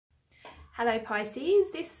Hello Pisces,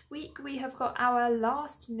 this week we have got our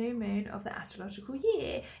last new moon of the astrological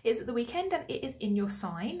year. It's at the weekend and it is in your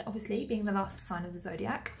sign, obviously being the last sign of the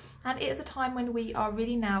zodiac, and it is a time when we are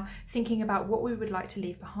really now thinking about what we would like to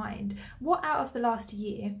leave behind. What out of the last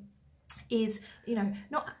year is,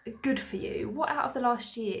 not good for you? What out of the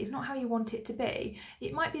last year is not how you want it to be?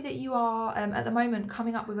 It might be that you are at the moment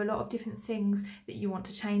coming up with a lot of different things that you want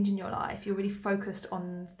to change in your life. You're really focused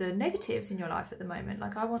on the negatives in your life at the moment,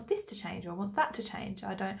 like I want this to change, or I want that to change.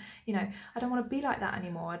 I don't want to be like that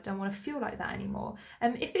anymore. I don't want to feel like that anymore.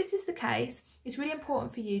 If this is the case, it's really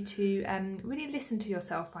important for you to really listen to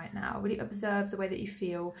yourself right now, really observe the way that you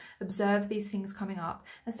feel, observe these things coming up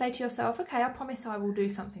and say to yourself, okay, I promise I will do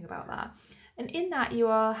something about that. And in that, you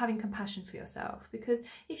are having compassion for yourself, because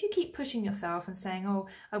if you keep pushing yourself and saying, oh,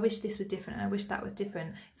 I wish this was different and I wish that was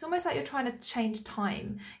different, it's almost like you're trying to change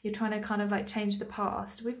time. You're trying to kind of like change the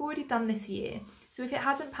past. We've already done this year. So if it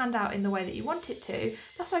hasn't panned out in the way that you want it to,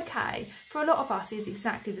 that's okay. For a lot of us, it's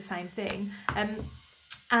exactly the same thing.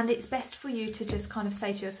 And it's best for you to just kind of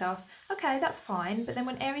say to yourself, okay, that's fine. But then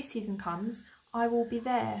when Aries season comes, I will be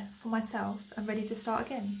there for myself and ready to start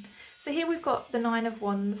again. So here we've got the Nine of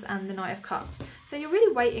Wands and the Knight of Cups. So you're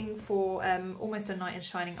really waiting for almost a knight in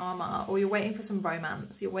shining armour, or you're waiting for some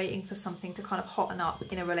romance. You're waiting for something to kind of hotten up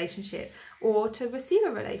in a relationship, or to receive a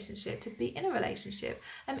relationship, to be in a relationship.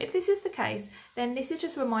 If this is the case, then this is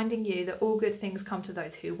just reminding you that all good things come to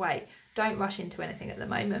those who wait. Don't rush into anything at the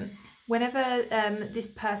moment. Whenever this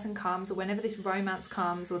person comes, or whenever this romance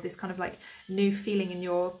comes, or this kind of like new feeling in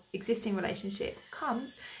your existing relationship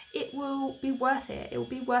comes, it will be worth it. It will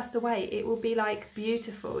be worth the wait. It will be like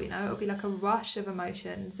beautiful, it will be like a rush of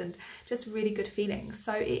emotions and just really good feelings.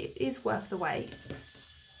 So it is worth the wait.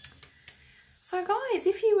 So guys,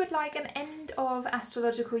 if you would like an end of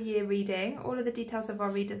astrological year reading, all of the details of our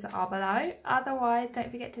readers are below. Otherwise,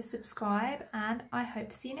 don't forget to subscribe, and I hope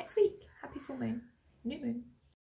to see you next week. Happy full moon. New moon.